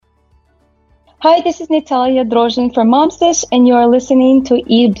Hi, this is Natalia Drozhin from Mom's Dish, and you are listening to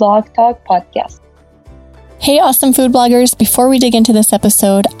Eat Blog Talk podcast. Hey, awesome food bloggers. Before we dig into this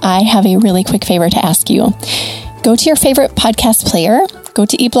episode, I have a really quick favor to ask you. Go to your favorite podcast player, go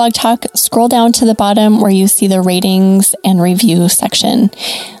to Eat Blog Talk, scroll down to the bottom where you see the ratings and review section.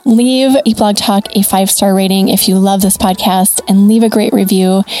 Leave Eat Blog Talk a 5-star rating if you love this podcast and leave a great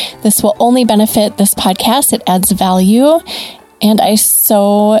review. This will only benefit this podcast. It adds value. And I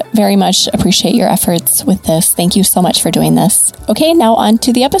so very much appreciate your efforts with this. Thank you so much for doing this. Okay, now on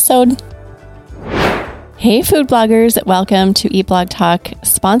to the episode. Hey, food bloggers. Welcome to Eat Blog Talk,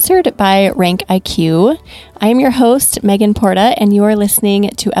 sponsored by Rank IQ. I am your host, Megan Porta, and you are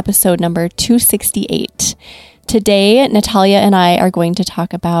listening to episode number 268. Today, Natalia and I are going to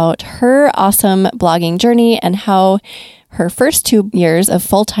talk about her awesome blogging journey and how her first 2 years of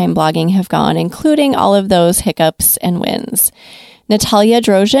full-time blogging have gone, including all of those hiccups and wins. Natalia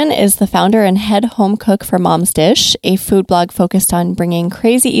Drozhin is the founder and head home cook for Mom's Dish, a food blog focused on bringing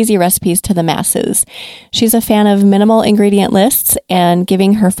crazy easy recipes to the masses. She's a fan of minimal ingredient lists and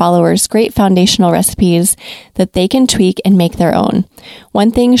giving her followers great foundational recipes that they can tweak and make their own.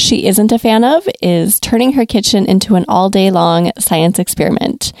 One thing she isn't a fan of is turning her kitchen into an all-day-long science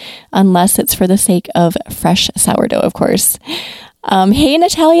experiment, unless it's for the sake of fresh sourdough, of course. Hey,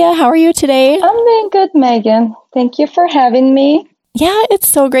 Natalia, how are you today? I'm doing good, Megan. Thank you for having me. Yeah, it's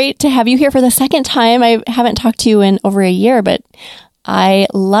so great to have you here for the second time. I haven't talked to you in over a year, but I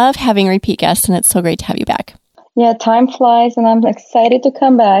love having repeat guests, and it's so great to have you back. Yeah, time flies, and I'm excited to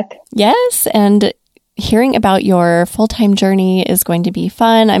come back. Yes, and hearing about your full-time journey is going to be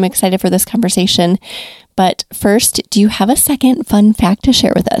fun. I'm excited for this conversation. But first, do you have a second fun fact to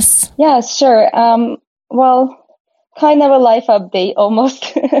share with us? Yeah, sure. Well, kind of a life update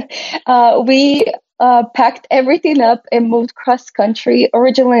almost. We packed everything up and moved cross country.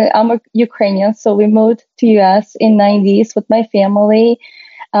 Originally, I'm a Ukrainian, so we moved to US in 90s with my family.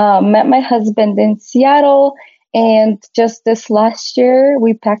 Met my husband in Seattle, and just this last year,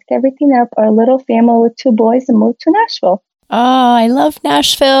 we packed everything up, our little family with 2 boys, and moved to Nashville. Oh, I love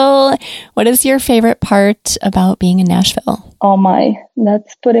Nashville. What is your favorite part about being in Nashville? Oh my,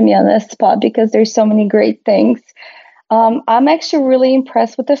 that's putting me on the spot because there's so many great things. I'm actually really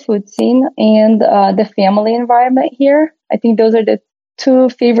impressed with the food scene and the family environment here. I think those are the 2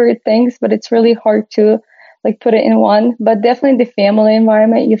 favorite things, but it's really hard to put it in one. But definitely the family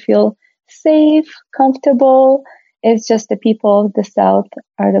environment, you feel safe, comfortable. It's just the people of the South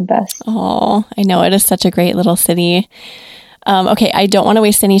are the best. Oh, I know. It is such a great little city. Okay, I don't want to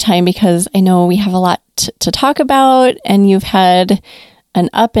waste any time because I know we have a lot to talk about, and you've had an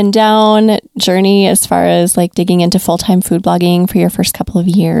up and down journey as far as digging into full-time food blogging for your first couple of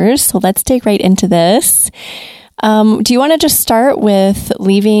years. So let's dig right into this. Do you want to just start with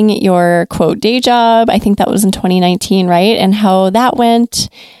leaving your quote day job? I think that was in 2019, right? And how that went,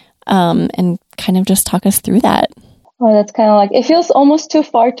 and kind of just talk us through that. Oh, that's kind of it feels almost too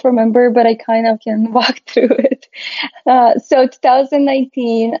far to remember, but I kind of can walk through it. So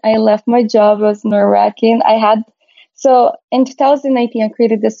 2019, I left my job. It was nerve-wracking. So in 2019, I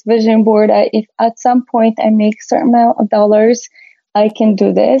created this vision board. If at some point I make a certain amount of dollars, I can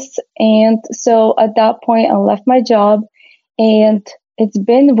do this. And so at that point, I left my job, and it's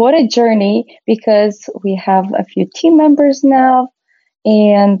been what a journey because we have a few team members now,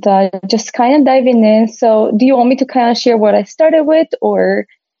 and just kind of diving in. So do you want me to kind of share what I started with, or?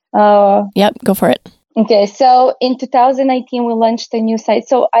 Yep, go for it. Okay, so in 2019, we launched a new site.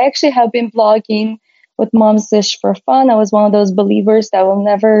 So I actually have been blogging with Mom's Dish for fun. I was one of those believers that will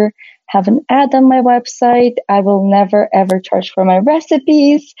never have an ad on my website. I will never, ever charge for my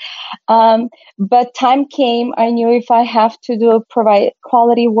recipes. But time came. I knew if I have to provide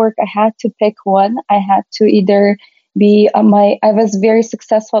quality work, I had to pick one. I had to either be I was very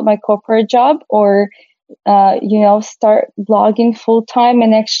successful at my corporate job, or start blogging full time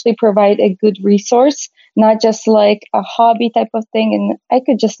and actually provide a good resource, not just a hobby type of thing. And I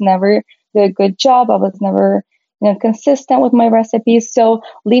could just never do a good job. I was never, consistent with my recipes. So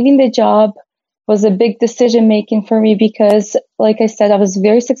leaving the job was a big decision making for me because, like I said, I was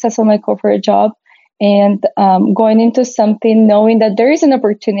very successful in my corporate job, and going into something knowing that there is an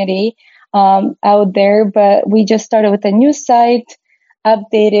opportunity out there. But we just started with a new site,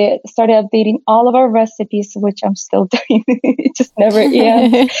 started updating all of our recipes, which I'm still doing. It just never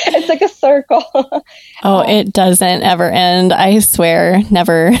ends. It's like a circle. It doesn't ever end. I swear,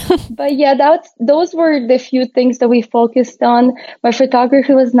 never. But yeah, those were the few things that we focused on. My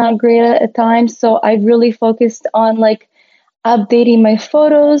photography was not great at times, so I really focused on updating my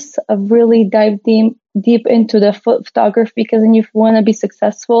photos. I've really dived deep into the photography because then if you want to be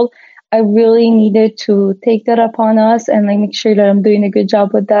successful, I really needed to take that upon us and like make sure that I'm doing a good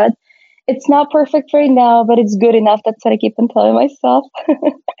job with that. It's not perfect right now, but it's good enough. That's what I keep on telling myself.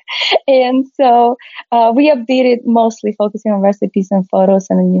 And so we updated, mostly focusing on recipes and photos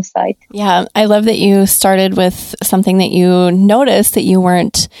and a new site. Yeah, I love that you started with something that you noticed that you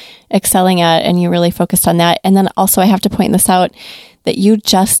weren't excelling at and you really focused on that. And then also I have to point this out that you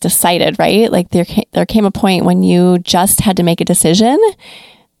just decided, right? Like there came a point when you just had to make a decision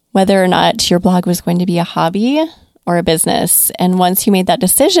whether or not your blog was going to be a hobby or a business. And once you made that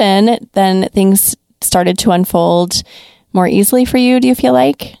decision, then things started to unfold more easily for you, do you feel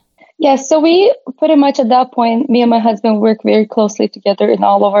like? Yes, so we pretty much at that point, me and my husband work very closely together in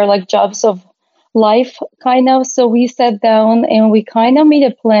all of our like jobs of life, kind of. So we sat down and we kind of made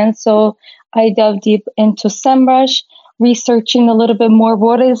a plan. So I dove deep into SEMrush, researching a little bit more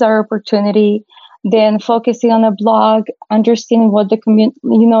what is our opportunity, then focusing on a blog, understanding what the community,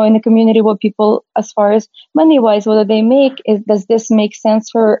 in the community, what people, as far as money wise, what do they make? Does this make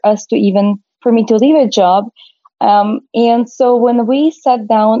sense for me to leave a job? And so when we sat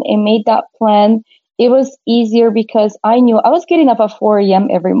down and made that plan, it was easier because I knew I was getting up at 4 a.m.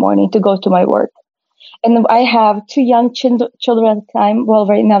 every morning to go to my work. And I have two young children at the time. Well,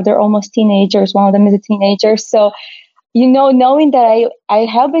 right now they're almost teenagers. One of them is a teenager. So knowing that I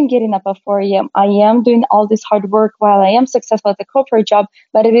have been getting up at 4 a.m., I am doing all this hard work while I am successful at the corporate job,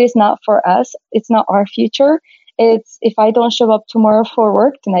 but it is not for us. It's not our future. It's if I don't show up tomorrow for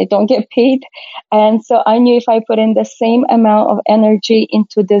work, then I don't get paid. And so I knew if I put in the same amount of energy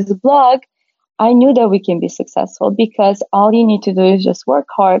into this blog, I knew that we can be successful because all you need to do is just work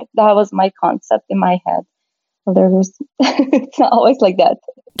hard. That was my concept in my head. Well, it's not always like that.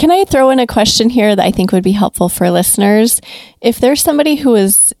 Can I throw in a question here that I think would be helpful for listeners? If there's somebody who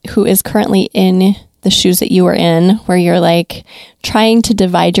is currently in the shoes that you were in, where you're like trying to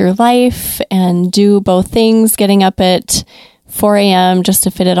divide your life and do both things, getting up at 4 a.m. just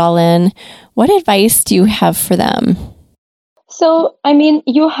to fit it all in, what advice do you have for them? So,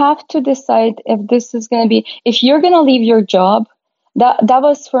 you have to decide if you're going to leave your job. That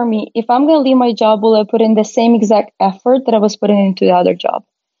was for me. If I'm going to leave my job, will I put in the same exact effort that I was putting into the other job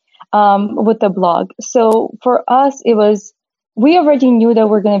with the blog? So for us, we already knew that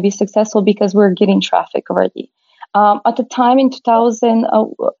we're going to be successful because we're getting traffic already. At the time in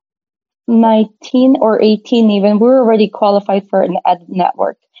 2019 or 18 even, we were already qualified for an ad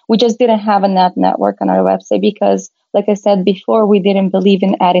network. We just didn't have an ad network on our website because, like I said before, we didn't believe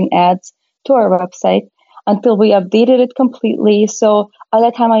in adding ads to our website until we updated it completely. So at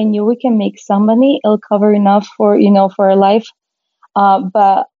that time, I knew we can make some money. It'll cover enough for our life.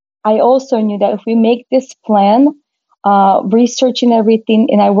 But I also knew that if we make this plan, researching everything,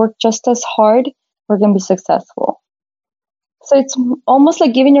 and I work just as hard, we're going to be successful. So it's almost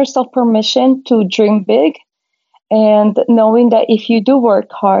like giving yourself permission to dream big and knowing that if you do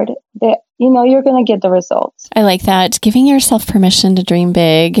work hard, that you're going to get the results. I like that. Giving yourself permission to dream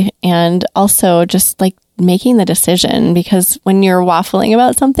big and also just like making the decision, because when you're waffling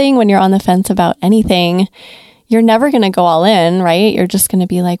about something, when you're on the fence about anything, you're never going to go all in, right? You're just going to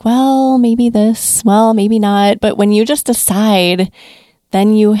be like, well, maybe this, well, maybe not. But when you just decide,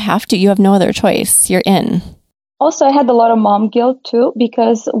 then you have no other choice. You're in. Also, I had a lot of mom guilt too,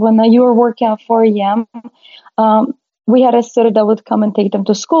 because when you were working at 4 a.m., we had a sitter that would come and take them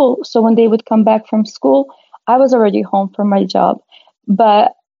to school. So when they would come back from school, I was already home from my job.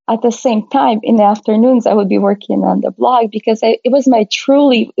 But at the same time, in the afternoons, I would be working on the blog because it was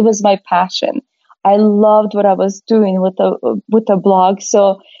my passion. I loved what I was doing with the blog.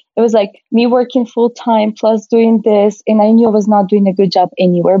 So it was like me working full time plus doing this. And I knew I was not doing a good job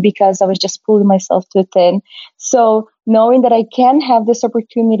anywhere because I was just pulling myself too thin. So knowing that I can have this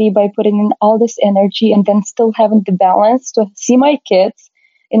opportunity by putting in all this energy and then still having the balance to see my kids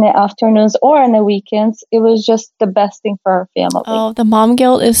in the afternoons or on the weekends, it was just the best thing for our family. Oh, the mom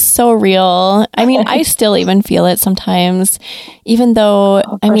guilt is so real. I still even feel it sometimes, even though,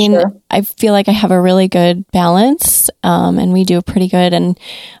 sure. I feel like I have a really good balance, and we do pretty good. And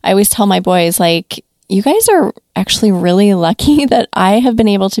I always tell my boys, like, you guys are actually really lucky that I have been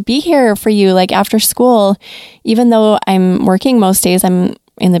able to be here for you, like after school, even though I'm working most days, I'm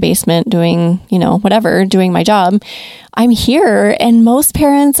in the basement doing, doing my job. I'm here and most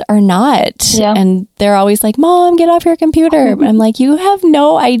parents are not. Yeah. And they're always like, Mom, get off your computer. But I'm like, you have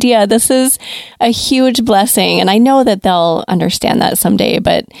no idea. This is a huge blessing. And I know that they'll understand that someday.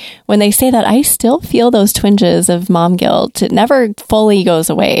 But when they say that, I still feel those twinges of mom guilt. It never fully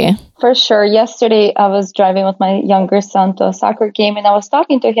goes away. For sure. Yesterday, I was driving with my younger son to a soccer game and I was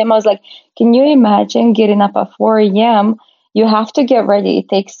talking to him. I was like, can you imagine getting up at 4 a.m., you have to get ready. It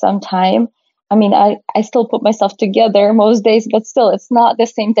takes some time. I mean, I still put myself together most days, but still, it's not the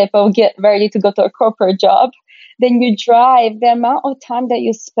same type of get ready to go to a corporate job. Then you drive, the amount of time that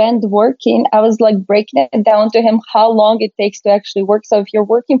you spend working. I was like breaking it down to him how long it takes to actually work. So if you're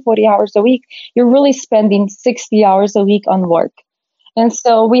working 40 hours a week, you're really spending 60 hours a week on work. And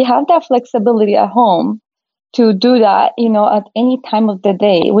so we have that flexibility at home to do that, at any time of the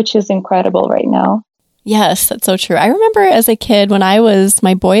day, which is incredible right now. Yes, that's so true. I remember as a kid when I was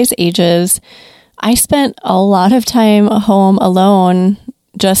my boys' ages, I spent a lot of time home alone,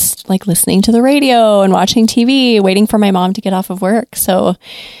 just like listening to the radio and watching TV, waiting for my mom to get off of work. So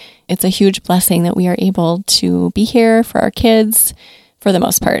it's a huge blessing that we are able to be here for our kids for the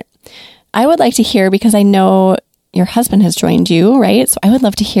most part. I would like to hear, because I know your husband has joined you, right? So I would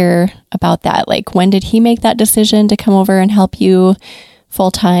love to hear about that. Like, when did he make that decision to come over and help you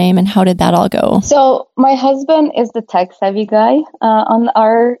full time, and how did that all go? So my husband is the tech savvy guy in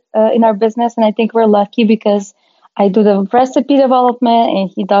our business, and I think we're lucky because I do the recipe development and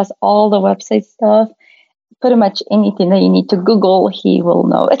he does all the website stuff. Pretty much anything that you need to Google, he will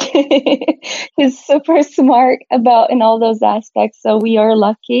know it. He's super smart in all those aspects, so we are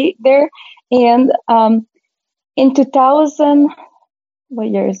lucky there. And in 2000, what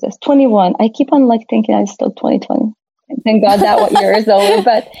year is this? 21. I keep on thinking I'm still 2020. Thank God that what year is over,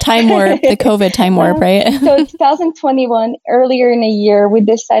 but time warp, the COVID time warp, right? So 2021, earlier in the year, we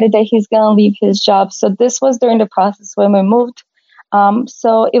decided that he's going to leave his job. So this was during the process when we moved.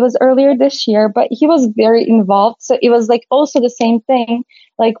 So it was earlier this year, but he was very involved. So it was also the same thing,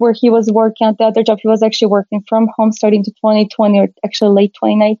 where he was working at the other job. He was actually working from home starting to 2020 or actually late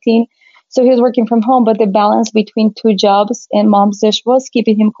 2019. So he was working from home, but the balance between two jobs and Mom's Dish was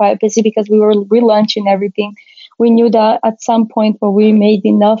keeping him quite busy because we were relaunching everything. We knew that at some point where we made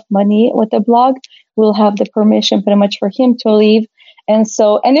enough money with the blog, we'll have the permission pretty much for him to leave. And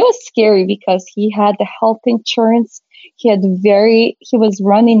it was scary because he had the health insurance. He was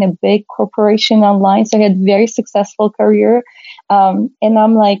running a big corporation online. So he had a very successful career. And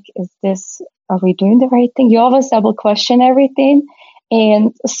I'm like, are we doing the right thing? You always double question everything.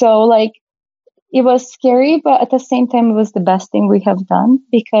 And so it was scary, but at the same time, it was the best thing we have done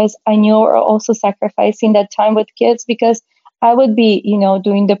because I knew we were also sacrificing that time with kids because I would be,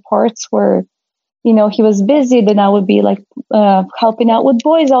 doing the parts where, he was busy. Then I would be helping out with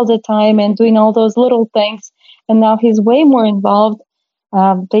boys all the time and doing all those little things. And now he's way more involved.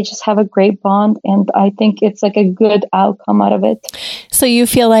 They just have a great bond. And I think it's a good outcome out of it. So you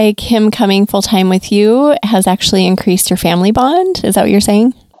feel like him coming full time with you has actually increased your family bond? Is that what you're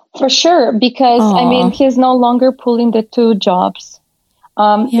saying? For sure, because he's no longer pulling the two jobs.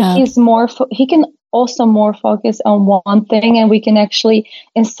 He's he can also more focus on one thing, and we can actually,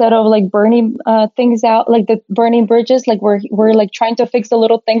 instead of burning things out, the burning bridges, we're trying to fix the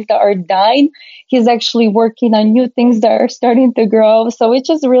little things that are dying. He's actually working on new things that are starting to grow. So it's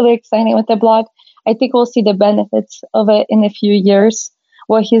just really exciting with the blog. I think we'll see the benefits of it in a few years.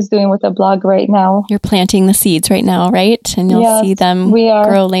 What he's doing with the blog right now. You're planting the seeds right now, right? And you'll see them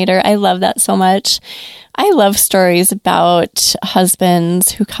grow later. I love that so much. I love stories about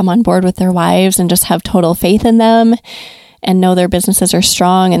husbands who come on board with their wives and just have total faith in them and know their businesses are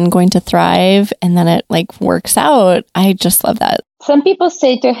strong and going to thrive. And then it works out. I just love that. Some people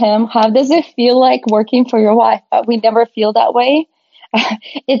say to him, how does it feel like working for your wife? But we never feel that way.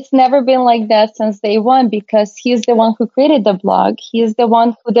 It's never been like that since day one because he's the one who created the blog. He is the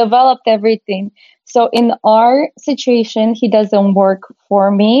one who developed everything. So in our situation, he doesn't work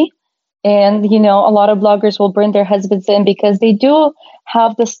for me. And, a lot of bloggers will bring their husbands in because they do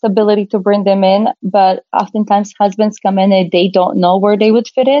have the stability to bring them in. But oftentimes husbands come in and they don't know where they would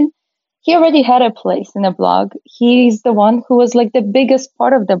fit in. He already had a place in the blog. He's the one who was the biggest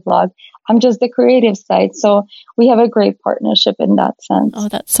part of the blog. I'm just the creative side. So we have a great partnership in that sense. Oh,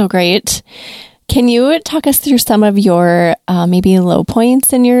 that's so great. Can you talk us through some of your maybe low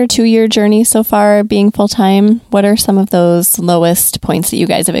points in your 2-year journey so far being full-time? What are some of those lowest points that you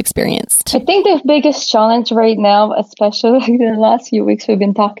guys have experienced? I think the biggest challenge right now, especially in the last few weeks, we've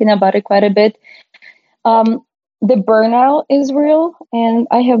been talking about it quite a bit. The burnout is real. And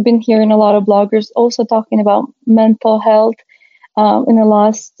I have been hearing a lot of bloggers also talking about mental health in the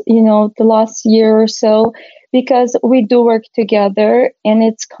last year or so, because we do work together and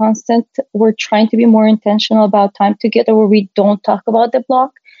it's constant. We're trying to be more intentional about time together where we don't talk about the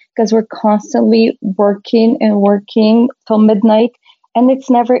blog because we're constantly working till midnight and it's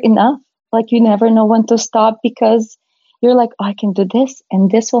never enough. You never know when to stop because you're I can do this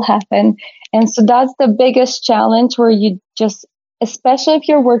and this will happen. And so that's the biggest challenge where you just, especially if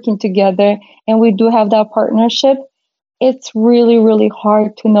you're working together and we do have that partnership, it's really, really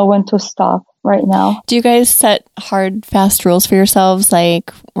hard to know when to stop right now. Do you guys set hard, fast rules for yourselves?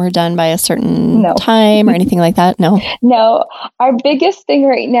 Like we're done by a certain time or anything like that? No. No. Our biggest thing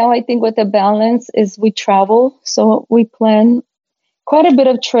right now, I think with the balance is we travel. So we plan quite a bit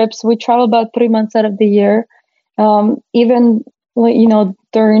of trips. We travel about 3 months out of the year. Even,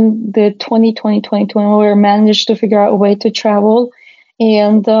 during the 2020, 2021, we managed to figure out a way to travel.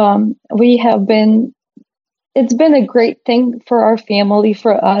 And it's been a great thing for our family,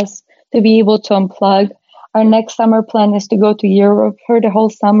 for us to be able to unplug. Our next summer plan is to go to Europe for the whole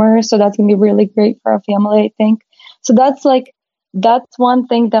summer. So that's going to be really great for our family, I think. So that's one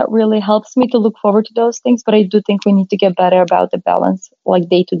thing that really helps me to look forward to those things. But I do think we need to get better about the balance, like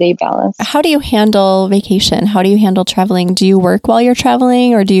day-to-day balance. How do you handle vacation? How do you handle traveling? Do you work while you're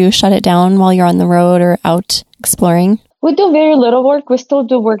traveling, or do you shut it down while you're on the road or out exploring? We do very little work. We still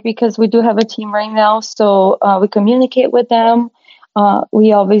do work because we do have a team right now. So we communicate with them.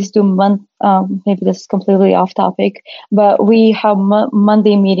 We always do maybe this is completely off topic, but we have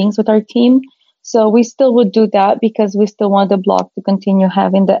Monday meetings with our team. So we still would do that because we still want the blog to continue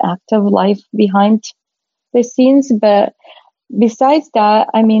having the active life behind the scenes. But besides that,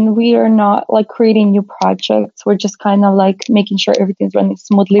 I mean, we are not like creating new projects. We're just kind of like making sure everything's running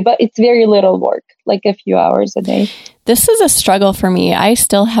smoothly, but it's very little work, like a few hours a day. This is a struggle for me. I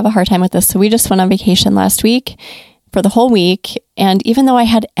still have a hard time with this. So we just went on vacation last week for the whole week. And even though I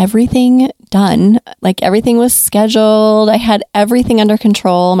had everything done, like everything was scheduled, I had everything under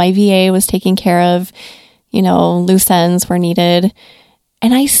control. My VA was taking care of, loose ends were needed.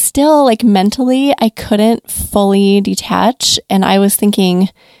 And I still, like mentally, I couldn't fully detach. And I was thinking,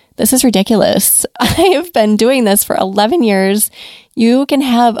 this is ridiculous. I have been doing this for 11 years. You can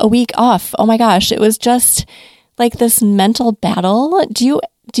have a week off. Oh my gosh. It was just like this mental battle. Do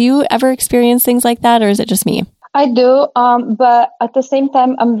you ever experience things like that, or is it just me? I do. But at the same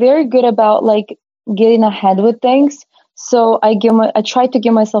time, I'm very good about like getting ahead with things. So I try to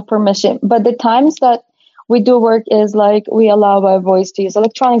give myself permission. But the times that we do work is like we allow our boys to use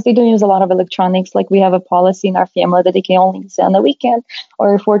electronics. They don't use a lot of electronics. Like we have a policy in our family that they can only use on the weekend,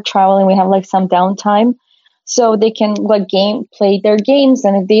 or if we're traveling, we have like some downtime. So they can play their games.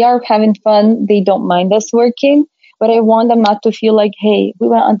 And if they are having fun, they don't mind us working. But I want them not to feel like, hey, we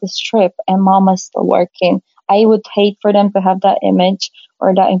went on this trip and mama's still working. I would hate for them to have that image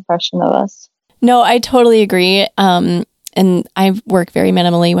or that impression of us. No, I totally agree. And I work very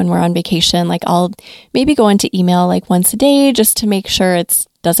minimally when we're on vacation. Like I'll maybe go into email like once a day just to make sure it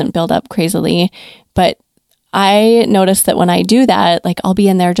doesn't build up crazily. But I notice that when I do that, like I'll be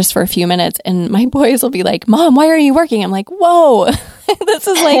in there just for a few minutes and my boys will be like, Mom, why are you working? I'm like, whoa, this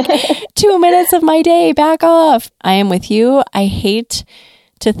is like 2 minutes of my day. Back off. I am with you. I hate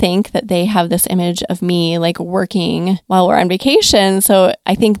to think that they have this image of me like working while we're on vacation. So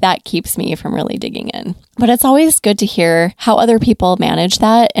I think that keeps me from really digging in. But it's always good to hear how other people manage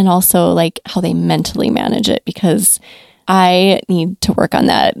that and also like how they mentally manage it, because I need to work on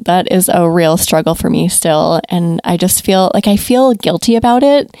that. That is a real struggle for me still. And I just feel guilty about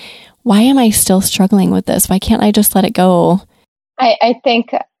it. Why am I still struggling with this? Why can't I just let it go? I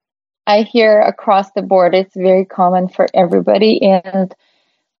think I hear across the board, it's very common for everybody. And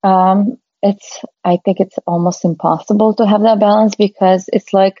I think it's almost impossible to have that balance, because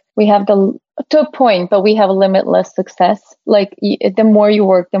it's like we have to a point, but we have limitless success. Like the more you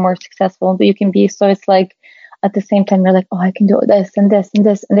work, the more successful you can be. So it's like at the same time, you're like, oh, I can do this and this and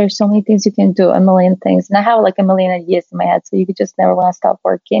this. And there's so many things you can do, a million things. And I have like a million ideas in my head. So you could just never want to stop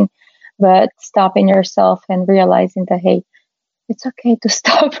working, but stopping yourself and realizing that, hey, it's okay to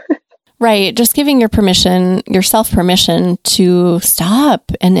stop. Right. Just giving yourself permission to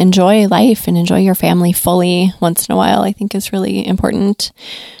stop and enjoy life and enjoy your family fully once in a while, I think is really important.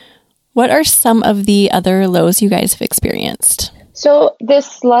 What are some of the other lows you guys have experienced? So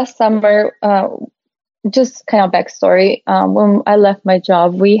this last summer, just kind of backstory, when I left my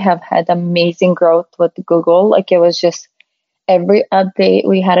job, we have had amazing growth with Google. Like it was just every update,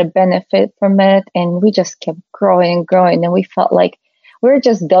 we had a benefit from it, and we just kept growing and growing. And we felt like we're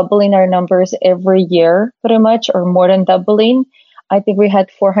just doubling our numbers every year, pretty much, or more than doubling. I think we had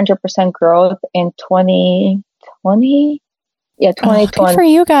 400% growth in 2020. Yeah, 2020. Oh, good for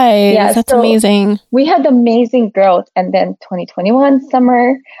you guys. Yeah, that's so amazing. We had amazing growth. And then 2021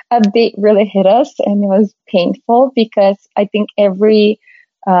 summer update really hit us, and it was painful because I think every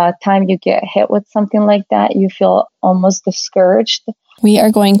time you get hit with something like that, you feel almost discouraged. We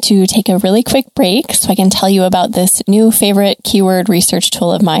are going to take a really quick break so I can tell you about this new favorite keyword research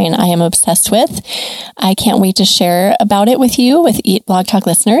tool of mine I am obsessed with. I can't wait to share about it with you, with Eat Blog Talk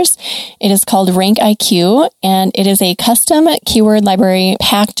listeners. It is called RankIQ, and it is a custom keyword library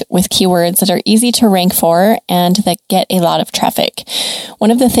packed with keywords that are easy to rank for and that get a lot of traffic.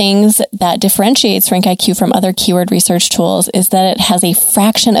 One of the things that differentiates RankIQ from other keyword research tools is that it has a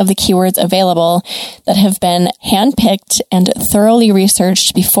fraction of the keywords available that have been handpicked and thoroughly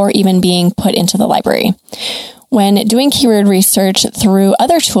researched before even being put into the library. When doing keyword research through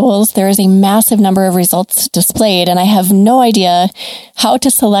other tools, there is a massive number of results displayed, and I have no idea how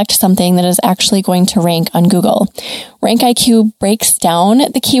to select something that is actually going to rank on Google. RankIQ breaks down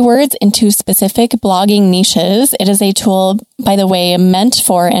the keywords into specific blogging niches. It is a tool, by the way, meant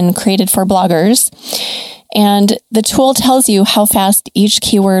for and created for bloggers. And the tool tells you how fast each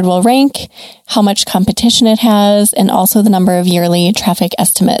keyword will rank, how much competition it has, and also the number of yearly traffic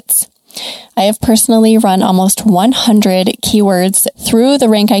estimates. I have personally run almost 100 keywords through the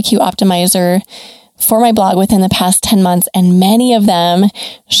RankIQ optimizer for my blog within the past 10 months, and many of them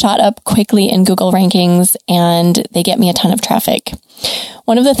shot up quickly in Google rankings, and they get me a ton of traffic.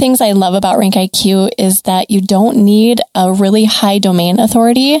 One of the things I love about RankIQ is that you don't need a really high domain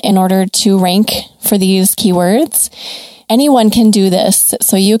authority in order to rank for these keywords. Anyone can do this.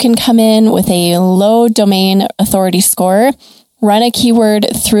 So you can come in with a low domain authority score, run a keyword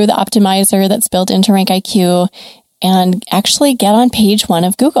through the optimizer that's built into RankIQ, and actually get on page 1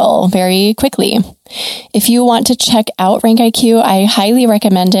 of Google very quickly. If you want to check out RankIQ, I highly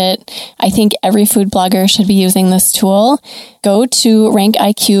recommend it. I think every food blogger should be using this tool. Go to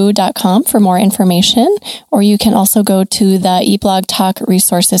rankiq.com for more information, or you can also go to the Eat Blog Talk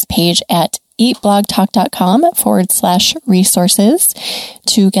resources page at eatblogtalk.com/resources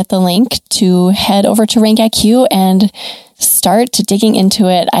to get the link to head over to RankIQ and start digging into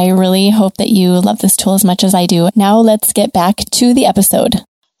it. I really hope that you love this tool as much as I do. Now let's get back to the episode.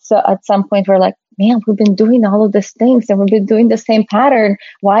 So at some point we're like, man, we've been doing all of these things and we've been doing the same pattern.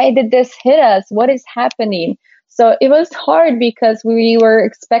 Why did this hit us? What is happening? So it was hard because we were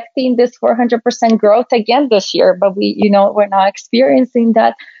expecting this 400% growth again this year, but we're not experiencing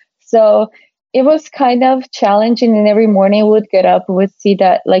that. So it was kind of challenging, and every morning we would get up, we would see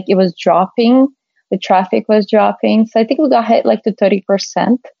that like it was dropping. The traffic was dropping. So I think we got hit like to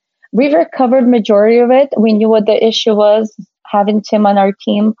 30%. We recovered majority of it. We knew what the issue was, having Tim on our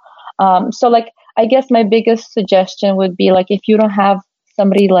team. So like, I guess my biggest suggestion would be like, if you don't have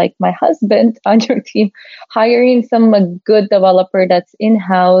somebody like my husband on your team, hiring some good developer that's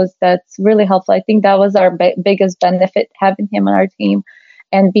in-house, that's really helpful. I think that was our biggest benefit, having him on our team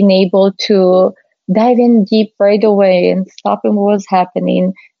and being able to dive in deep right away and stopping what was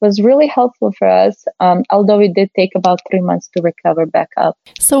happening was really helpful for us, although it did take about 3 months to recover back up.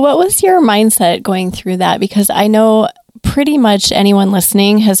 So what was your mindset going through that? Because I know pretty much anyone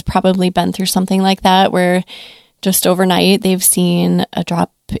listening has probably been through something like that, where just overnight they've seen a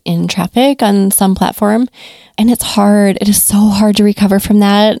drop in traffic on some platform, and it's hard. It is so hard to recover from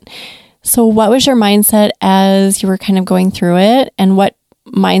that. So what was your mindset as you were kind of going through it, and what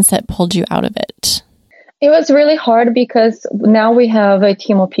mindset pulled you out of it? It was really hard because now we have a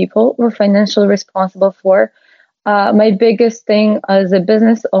team of people we're financially responsible for. My biggest thing as a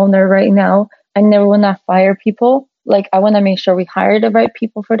business owner right now, I never want to fire people. Like, I want to make sure we hire the right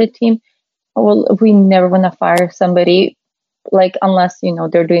people for the team. Well, we never want to fire somebody, like, unless,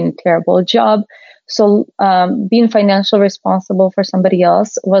 they're doing a terrible job. So being financially responsible for somebody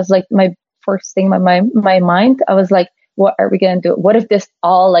else was like my first thing in my mind. I was like, what are we going to do? What if this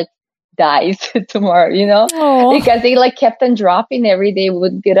all like dies tomorrow, Aww. Because they like kept on dropping every day. We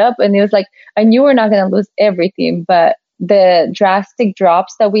would get up and it was like, I knew we're not going to lose everything, but the drastic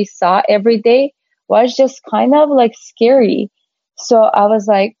drops that we saw every day was just kind of like scary. So I was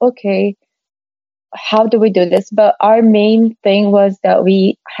like, okay, how do we do this? But our main thing was that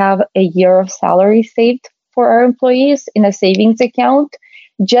we have a year of salary saved for our employees in a savings account,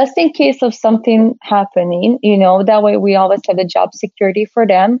 just in case of something happening, that way we always have the job security for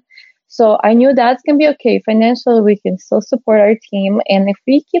them. So I knew that's going to be okay. Financially, we can still support our team. And if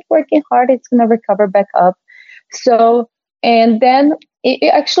we keep working hard, it's going to recover back up. So, and then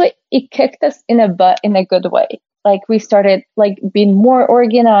it kicked us in a butt in a good way. Like, we started like being more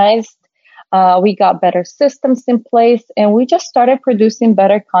organized. We got better systems in place, and we just started producing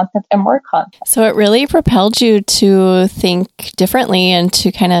better content and more content. So it really propelled you to think differently and to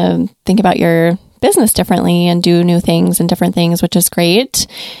kind of think about your business differently and do new things and different things, which is great.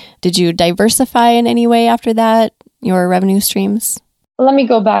 Did you diversify in any way after that, your revenue streams? let me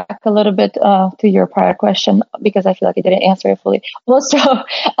go back a little bit to your prior question because I feel like I didn't answer it fully.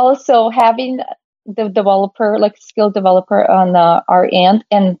 Also having the developer, like skilled developer on our end,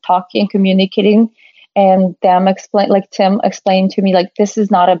 and talking, communicating, and them explain, like Tim explained to me, like, this is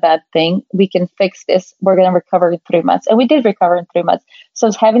not a bad thing. We can fix this. We're going to recover in 3 months. And we did recover in 3 months.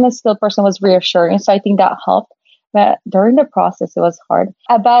 So having a skilled person was reassuring. So I think that helped. But during the process, it was hard.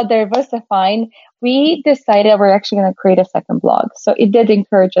 About diversifying, we decided we're actually going to create a second blog. So it did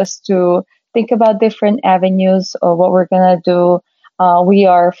encourage us to think about different avenues of what we're going to do. We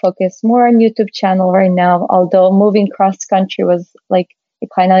are focused more on YouTube channel right now, although moving cross country was like, it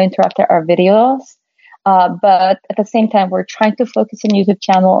kind of interrupted our videos. But at the same time, we're trying to focus on YouTube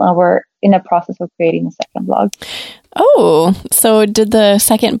channel, and we're in the process of creating a second blog. Oh, so did the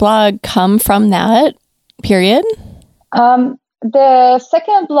second blog come from that period? The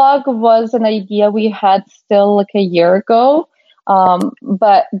second blog was an idea we had still like a year ago.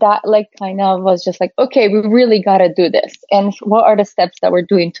 But that like kind of was just like, okay, we really got to do this. And what are the steps that we're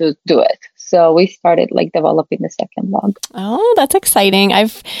doing to do it? So we started like developing the second blog. Oh, that's exciting.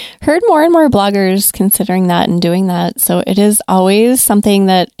 I've heard more and more bloggers considering that and doing that. So it is always something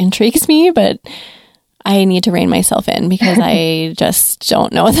that intrigues me, but I need to rein myself in because I just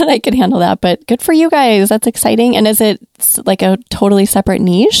don't know that I could handle that. But good for you guys. That's exciting. And is it like a totally separate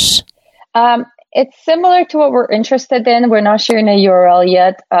niche? It's similar to what we're interested in. We're not sharing a URL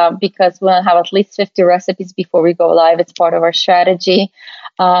yet because we'll have at least 50 recipes before we go live. It's part of our strategy.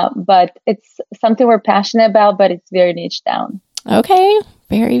 But it's something we're passionate about, but it's very niche down. Okay.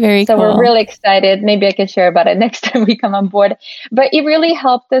 Very, very cool. So we're really excited. Maybe I can share about it next time we come on board. But it really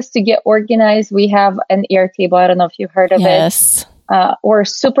helped us to get organized. We have an Airtable. I don't know if you've heard of it. We're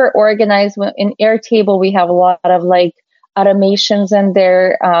super organized. In Airtable, we have a lot of like automations in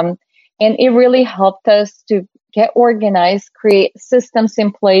there. And it really helped us to get organized, create systems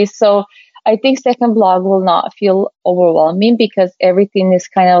in place. So I think second blog will not feel overwhelming because everything is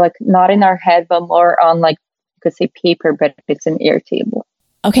kind of like not in our head, but more on like, you could say paper, but it's an Airtable.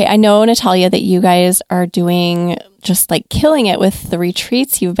 Okay, I know, Natalia, that you guys are doing just like killing it with the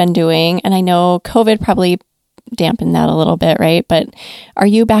retreats you've been doing. And I know COVID probably dampened that a little bit, right? But are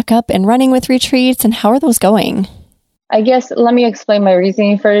you back up and running with retreats, and how are those going? I guess let me explain my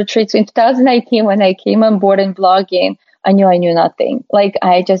reasoning for retreats. In 2019, when I came on board in blogging, I knew nothing. Like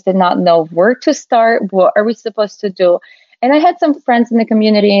I just did not know where to start. What are we supposed to do? And I had some friends in the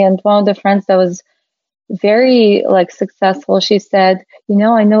community, and one of the friends that was very like successful, she said,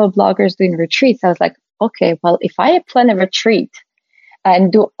 I know a blogger is doing retreats. I was like, okay, well, if I plan a retreat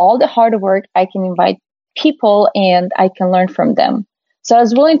and do all the hard work, I can invite people and I can learn from them. So I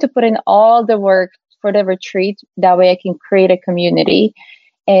was willing to put in all the work for the retreat. That way I can create a community.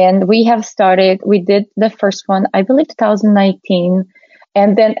 And we did the first one, I believe 2019.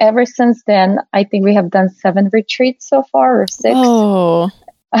 And then ever since then, I think we have done 7 retreats so far, or 6. Oh.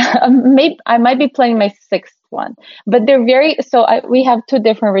 Maybe I might be planning my 6th one, but they're we have 2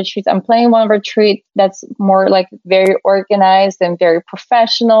 different retreats. I'm planning one retreat that's more like very organized and very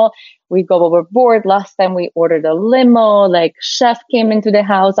professional. We go overboard. Last time we ordered a limo, like chef came into the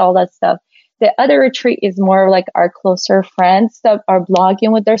house, all that stuff. The other retreat is more like our closer friends that are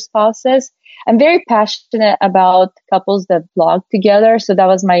blogging with their spouses. I'm very passionate about couples that blog together. So that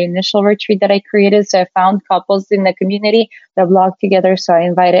was my initial retreat that I created. So I found couples in the community that blog together. So I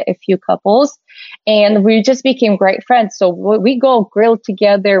invited a few couples and we just became great friends. So we go grill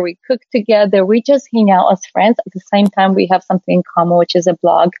together, we cook together, we just hang out as friends. At the same time, we have something in common, which is a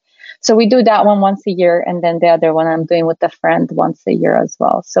blog. So we do that one once a year. And then the other one I'm doing with a friend once a year as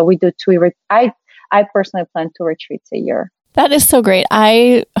well. So we do 2. I personally plan 2 retreats a year. That is so great.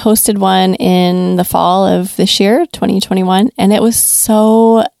 I hosted one in the fall of this year, 2021, and it was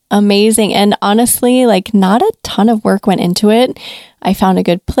so amazing. And honestly, like not a ton of work went into it. I found a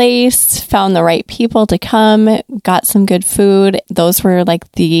good place, found the right people to come, got some good food. Those were like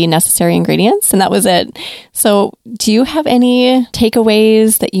the necessary ingredients, and that was it. So do you have any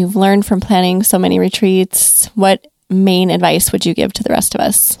takeaways that you've learned from planning so many retreats? What main advice would you give to the rest of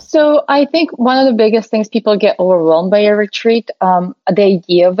us? So I think one of the biggest things people get overwhelmed by a retreat, the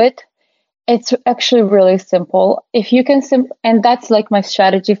idea of it, it's actually really simple. If you can, and that's like my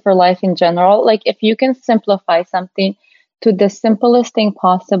strategy for life in general, like if you can simplify something to the simplest thing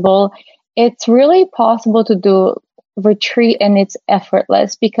possible, it's really possible to do retreat and it's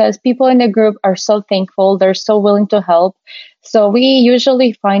effortless because people in the group are so thankful. They're so willing to help. So we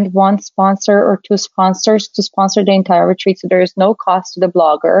usually find one sponsor or 2 sponsors to sponsor the entire retreat. So there is no cost to the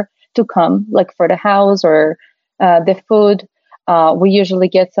blogger to come, like for the house or the food. We usually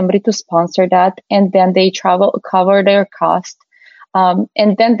get somebody to sponsor that, and then they cover their cost.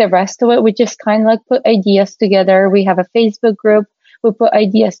 And then the rest of it, we just kind of like put ideas together. We have a Facebook group. We put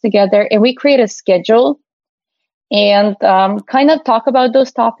ideas together and we create a schedule and kind of talk about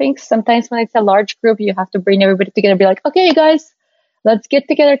those topics. Sometimes when it's a large group, you have to bring everybody together and be like, okay, guys, let's get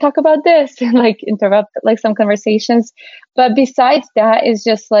together, talk about this, and like interrupt like some conversations. But besides that, it's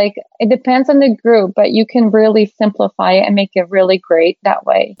just like, it depends on the group, but you can really simplify it and make it really great that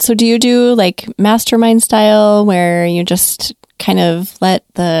way. So do you do like mastermind style where you just kind of let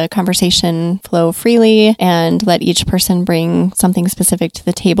the conversation flow freely and let each person bring something specific to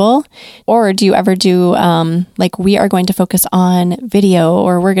the table? Or do you ever do like, we are going to focus on video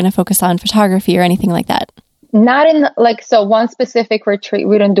or we're going to focus on photography or anything like that? Not in like, so one specific retreat,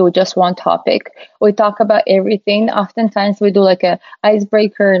 we don't do just one topic. We talk about everything. Oftentimes we do like a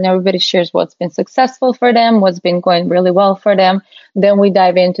icebreaker and everybody shares what's been successful for them, what's been going really well for them. Then we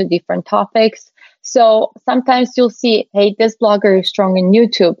dive into different topics. So sometimes you'll see, hey, this blogger is strong in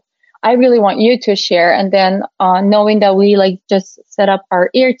YouTube. I really want you to share. And then knowing that we like just set up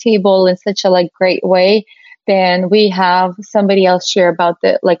our Airtable in such a like great way, then we have somebody else share about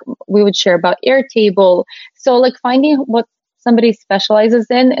we would share about Airtable. So like finding what somebody specializes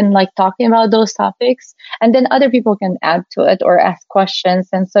in and like talking about those topics, and then other people can add to it or ask questions.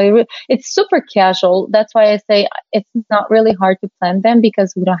 And so it's super casual. That's why I say it's not really hard to plan them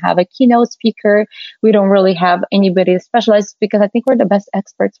because we don't have a keynote speaker. We don't really have anybody specialized because I think we're the best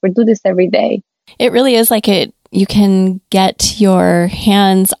experts. We do this every day. It really is like you can get your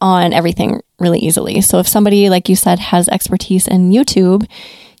hands on everything really easily. So if somebody, like you said, has expertise in YouTube,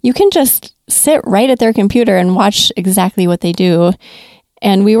 you can just sit right at their computer and watch exactly what they do.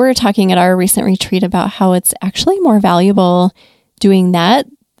 And we were talking at our recent retreat about how it's actually more valuable doing that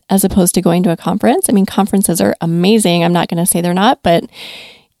as opposed to going to a conference. I mean, conferences are amazing. I'm not going to say they're not, but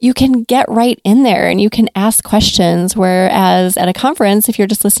you can get right in there and you can ask questions. Whereas at a conference, if you're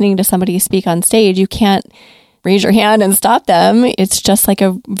just listening to somebody speak on stage, you can't raise your hand and stop them. It's just like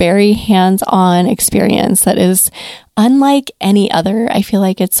a very hands-on experience that is unlike any other. I feel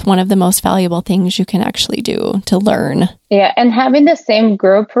like it's one of the most valuable things you can actually do to learn. Yeah. And having the same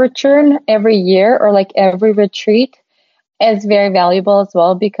group return every year or like every retreat is very valuable as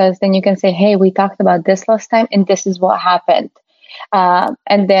well, because then you can say, hey, we talked about this last time and this is what happened.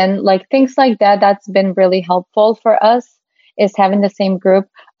 And then like things like that, that's been really helpful for us, is having the same group.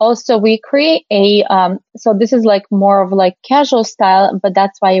 Also, we create so this is like more of like casual style, but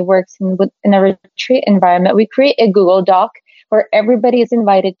that's why it works in a retreat environment. We create a Google Doc where everybody is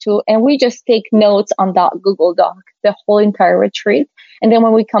invited to, and we just take notes on that Google Doc, the whole entire retreat. And then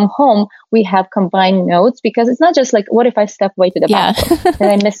when we come home, we have combined notes, because it's not just like, what if I step away to the bathroom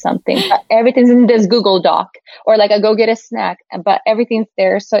and I miss something? But everything's in this Google Doc, or like I go get a snack, but everything's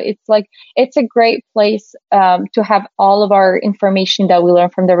there. So it's like, it's a great place to have all of our information that we learn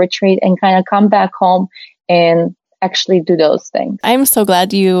from the retreat and kind of come back home and actually do those things. I'm so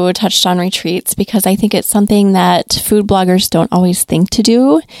glad you touched on retreats, because I think it's something that food bloggers don't always think to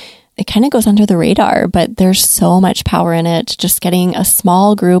do. It kind of goes under the radar, but there's so much power in it. Just getting a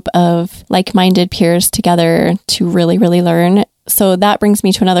small group of like-minded peers together to really, really learn. So that brings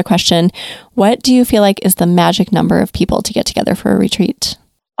me to another question. What do you feel like is the magic number of people to get together for a retreat?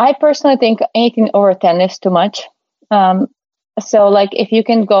 I personally think anything over 10 is too much. So like if you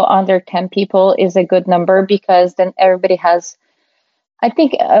can go under 10 people is a good number, because then everybody has, I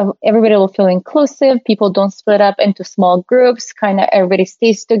think everybody will feel inclusive. People don't split up into small groups, kind of everybody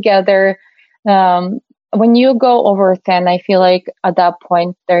stays together. When you go over 10, I feel like at that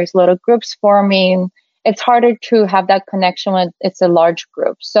point, there's little groups forming. It's harder to have that connection when it's a large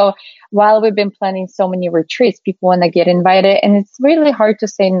group. So while we've been planning so many retreats, people want to get invited, and it's really hard to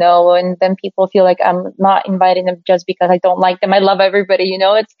say no. And then people feel like I'm not inviting them just because I don't like them. I love everybody. You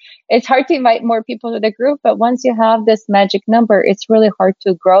know, it's hard to invite more people to the group. But once you have this magic number, it's really hard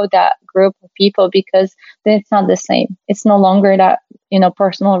to grow that group of people, because then it's not the same. It's no longer that,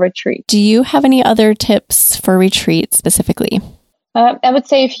 personal retreat. Do you have any other tips for retreat specifically? I would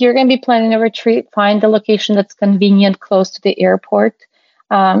say if you're going to be planning a retreat, find a location that's convenient, close to the airport.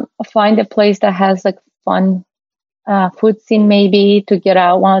 Find a place that has like fun food scene, maybe to get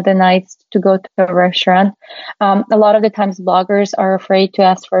out one of the nights to go to a restaurant. A lot of the times bloggers are afraid to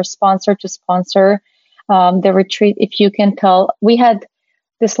ask for a sponsor to sponsor the retreat. If you can tell, we had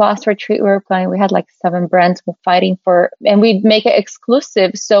this last retreat we were planning, we had like 7 brands fighting for, and we'd make it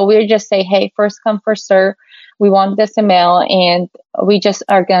exclusive. So we just say, hey, first come, first serve. We want this email, and we just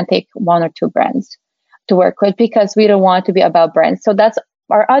are going to take 1 or 2 brands to work with, because we don't want to be about brands. So that's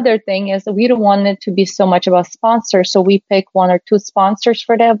our other thing is we don't want it to be so much about sponsors. So we pick 1 or 2 sponsors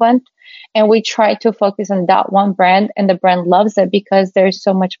for the event, and we try to focus on that one brand, and the brand loves it because there's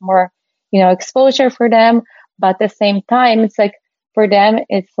so much more, exposure for them. But at the same time, it's like for them,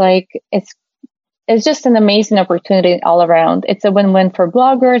 it's just an amazing opportunity all around. It's a win-win for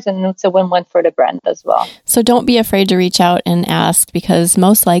bloggers, and it's a win-win for the brand as well. So don't be afraid to reach out and ask, because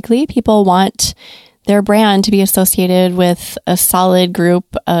most likely people want their brand to be associated with a solid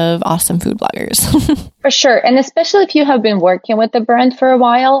group of awesome food bloggers. For sure. And especially if you have been working with the brand for a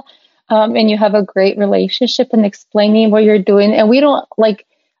while, and you have a great relationship and explaining what you're doing. And we don't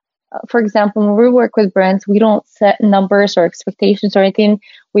for example, when we work with brands, we don't set numbers or expectations or anything.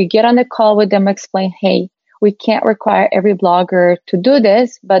 We get on the call with them, explain, hey, we can't require every blogger to do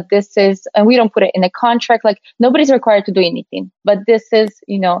this, but this is, and we don't put it in a contract, like nobody's required to do anything, but this is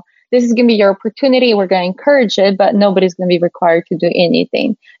going to be your opportunity. We're going to encourage it, but nobody's going to be required to do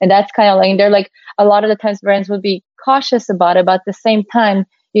anything. And that's kind of like, they're like, a lot of the times brands would be cautious about it, but at the same time,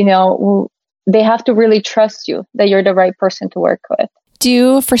 they have to really trust you that you're the right person to work with. Do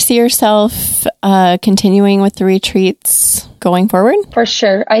you foresee yourself continuing with the retreats going forward? For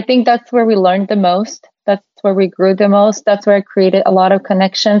sure. I think that's where we learned the most. That's where we grew the most. That's where I created a lot of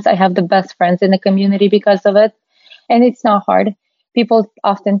connections. I have the best friends in the community because of it. And it's not hard. People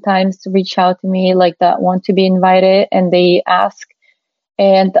oftentimes reach out to me like that, want to be invited, and they ask.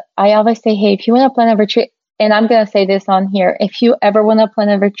 And I always say, hey, if you want to plan a retreat, and I'm going to say this on here, if you ever want to plan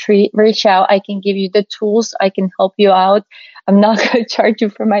a retreat, reach out. I can give you the tools. I can help you out. I'm not going to charge you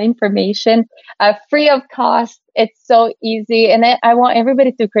for my information. Free of cost. It's so easy. And I want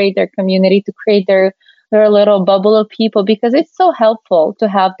everybody to create their community, to create their little bubble of people, because it's so helpful to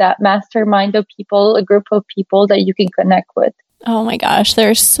have that mastermind of people, a group of people that you can connect with. Oh my gosh,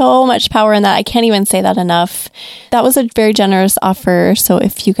 there's so much power in that. I can't even say that enough. That was a very generous offer. So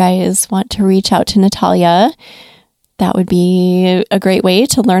if you guys want to reach out to Natalia, that would be a great way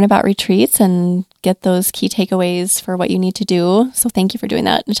to learn about retreats and get those key takeaways for what you need to do. So thank you for doing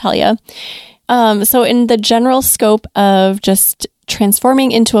that, Natalia. So in the general scope of just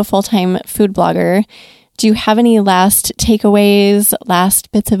transforming into a full-time food blogger, do you have any last takeaways,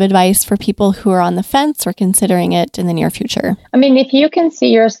 last bits of advice for people who are on the fence or considering it in the near future? I mean, if you can see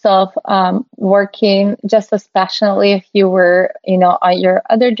yourself working just as passionately if you were, at your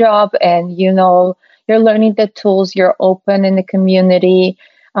other job, and you're learning the tools, you're open in the community,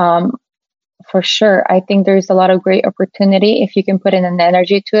 for sure. I think there's a lot of great opportunity if you can put in an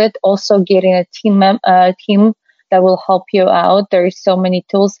energy to it. Also, getting a team that will help you out. There's so many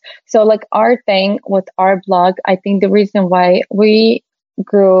tools. So like our thing with our blog, I think the reason why we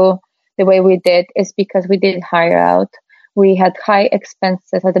grew the way we did is because we did hire out. We had high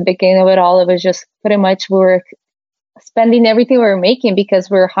expenses at the beginning of it all. It was just pretty much we were spending everything we were making because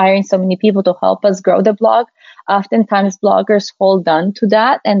we were hiring so many people to help us grow the blog. Oftentimes bloggers hold on to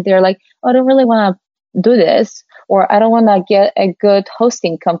that and they're like, oh, I don't really want to do this, or I don't want to get a good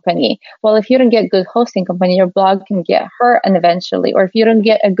hosting company. Well, if you don't get a good hosting company, your blog can get hurt, and eventually, or if you don't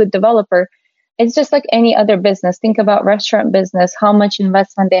get a good developer, it's just like any other business. Think about restaurant business, how much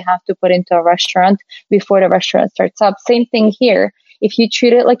investment they have to put into a restaurant before the restaurant starts up. Same thing here. If you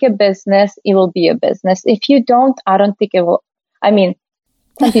treat it like a business, it will be a business. If you don't, I don't think it will. I mean,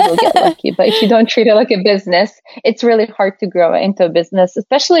 some people get lucky, but if you don't treat it like a business, it's really hard to grow into a business,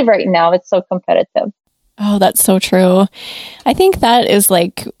 especially right now. It's so competitive. Oh, that's so true. I think that is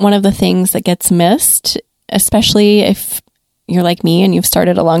like one of the things that gets missed, especially if you're like me and you've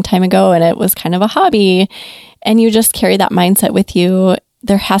started a long time ago and it was kind of a hobby and you just carry that mindset with you.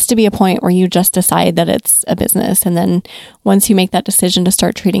 There has to be a point where you just decide that it's a business. And then once you make that decision to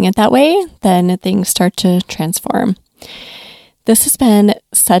start treating it that way, then things start to transform. This has been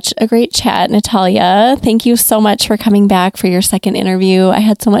such a great chat, Natalia. Thank you so much for coming back for your second interview. I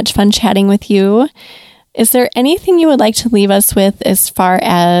had so much fun chatting with you. Is there anything you would like to leave us with as far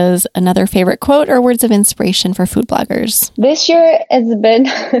as another favorite quote or words of inspiration for food bloggers? This year has been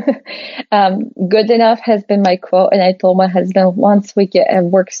good enough has been my quote. And I told my husband, once we get a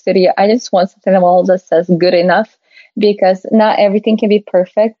work studio, I just want something that says good enough, because not everything can be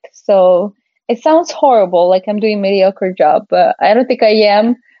perfect. So it sounds horrible, like I'm doing a mediocre job, but I don't think I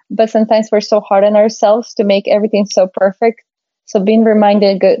am. But sometimes we're so hard on ourselves to make everything so perfect. So being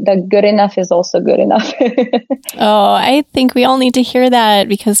reminded that good enough is also good enough. Oh, I think we all need to hear that,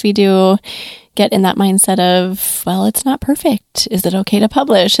 because we do get in that mindset of, well, it's not perfect. Is it okay to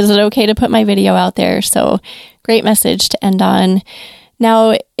publish? Is it okay to put my video out there? So great message to end on.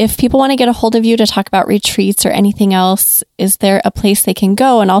 Now, if people want to get a hold of you to talk about retreats or anything else, is there a place they can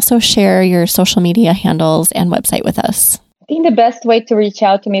go, and also share your social media handles and website with us? I think the best way to reach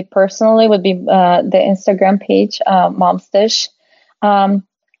out to me personally would be the Instagram page, Mom's Dish.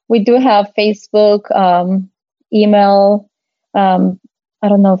 We do have Facebook, email. I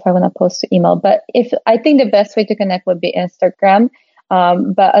don't know if I want to post to email, but I think the best way to connect would be Instagram.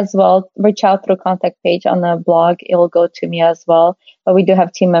 But as well, reach out through contact page on the blog. It will go to me as well. But we do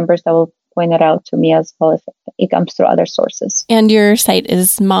have team members that will point it out to me as well if it comes through other sources. And your site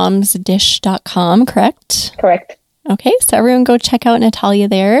is momsdish.com, correct? Correct. Okay, so everyone go check out Natalia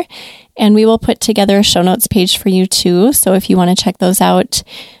there. And we will put together a show notes page for you too. So if you want to check those out,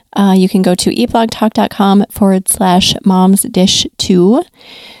 you can go to eatblogtalk.com/momsdish2.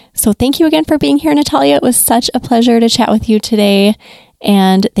 So thank you again for being here, Natalia. It was such a pleasure to chat with you today.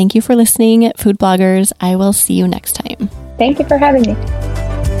 And thank you for listening, food bloggers. I will see you next time. Thank you for having me.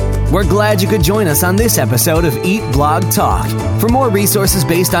 We're glad you could join us on this episode of Eat Blog Talk. For more resources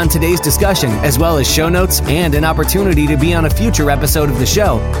based on today's discussion, as well as show notes and an opportunity to be on a future episode of the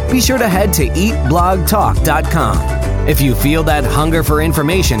show, be sure to head to eatblogtalk.com. If you feel that hunger for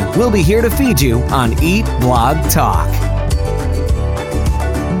information, we'll be here to feed you on Eat Blog Talk.